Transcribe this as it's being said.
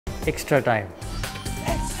extra time.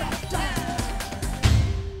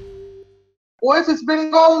 OS East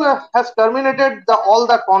Bengal has terminated all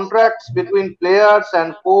the contracts between players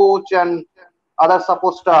and coach and other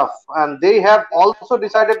support staff, and they have also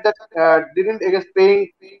decided that didn't against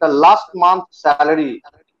paying the last month salary.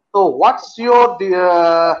 So, what's your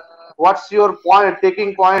point,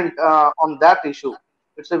 taking point on that issue?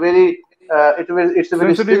 It's a very it's a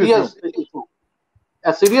very Sensitive serious issue,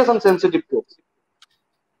 a serious and sensitive case.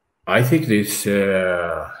 I think this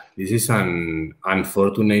is an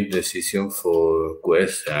unfortunate decision for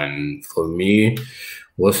Quest, and for me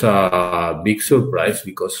was a big surprise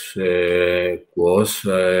because was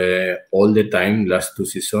all the time last 2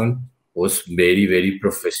 seasons was very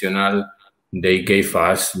professional. They gave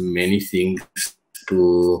us many things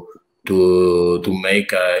to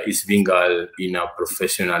make East Bengal in a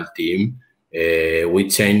professional team. We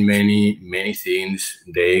changed many things.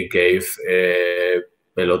 They gave a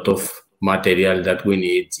lot of material that we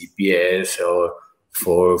need, GPS or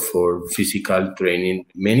for physical training,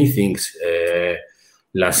 many things.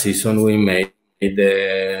 Last season we made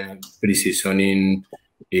the pre-season in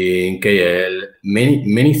KL,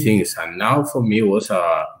 many things, and now for me was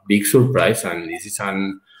a big surprise, and this is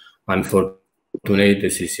an unfortunate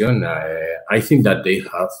decision. I think that they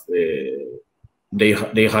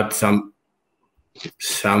had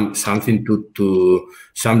something to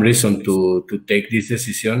some reason to take this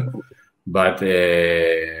decision, but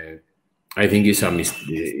I think it's a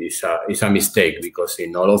mistake because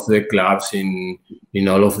in all of the clubs in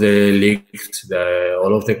all of the leagues,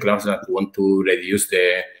 all of the clubs that want to reduce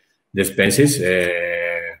the expenses,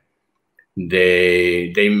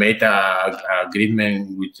 they made a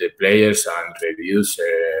agreement with the players and reduce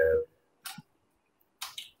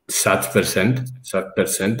such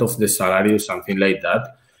percent of the salary or something like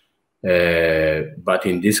that. But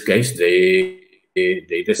in this case, they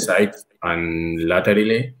decide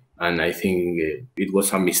unilaterally, and I think it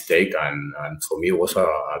was a mistake, and for me it was a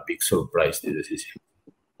big surprise, the decision.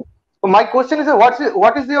 So my question is, what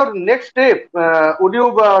is your next step? Would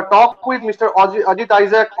you talk with Mr. Ajit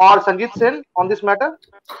Isaac or Sanjit Sen on this matter?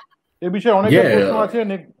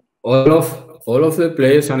 All of the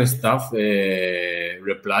players and staff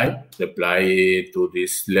reply to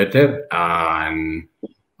this letter, and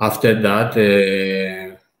after that,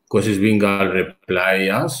 Coaches Bengal reply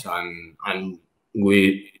us, and we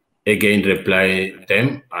again reply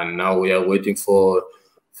them, and now we are waiting for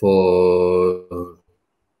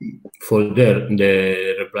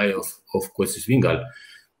the reply of Coaches Bengal.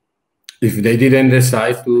 If they didn't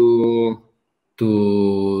decide to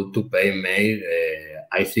pay May,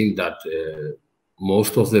 I think that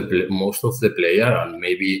most of the player, and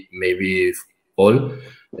maybe all,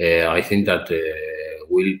 I think that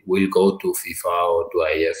will go to FIFA or to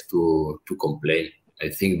IF to complain. I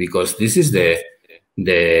think because this is the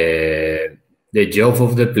job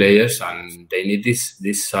of the players, and they need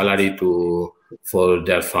this salary for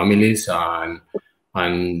their families,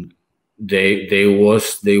 and they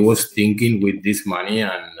was thinking with this money,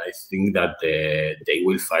 and I think that they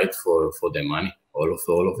will fight for the money, all of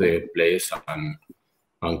the players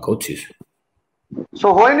and coaches.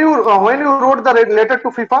 So when you wrote the letter to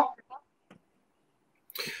FIFA?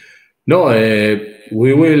 No,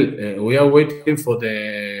 we are waiting for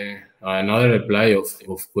another reply of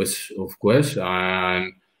Quest,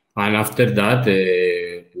 and after that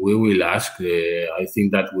we will ask. I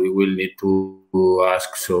think that we will need to ask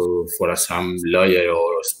for some lawyer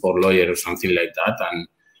or sport lawyer or something like that,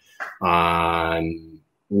 and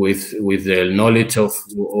with the knowledge of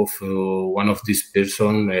one of these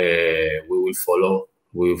person, we will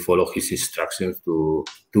follow his instructions to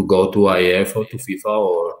go to IF or to FIFA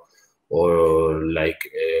or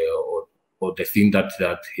the thing that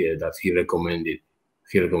he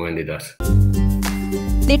recommended us.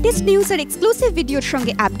 Latest news R exclusive ভিডিওর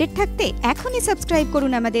সঙ্গে update থাকতে এখনই subscribe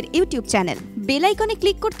করুন আমাদের YouTube channel. Bell আইকনে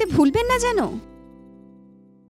click করতে ভুলবেন না যেন।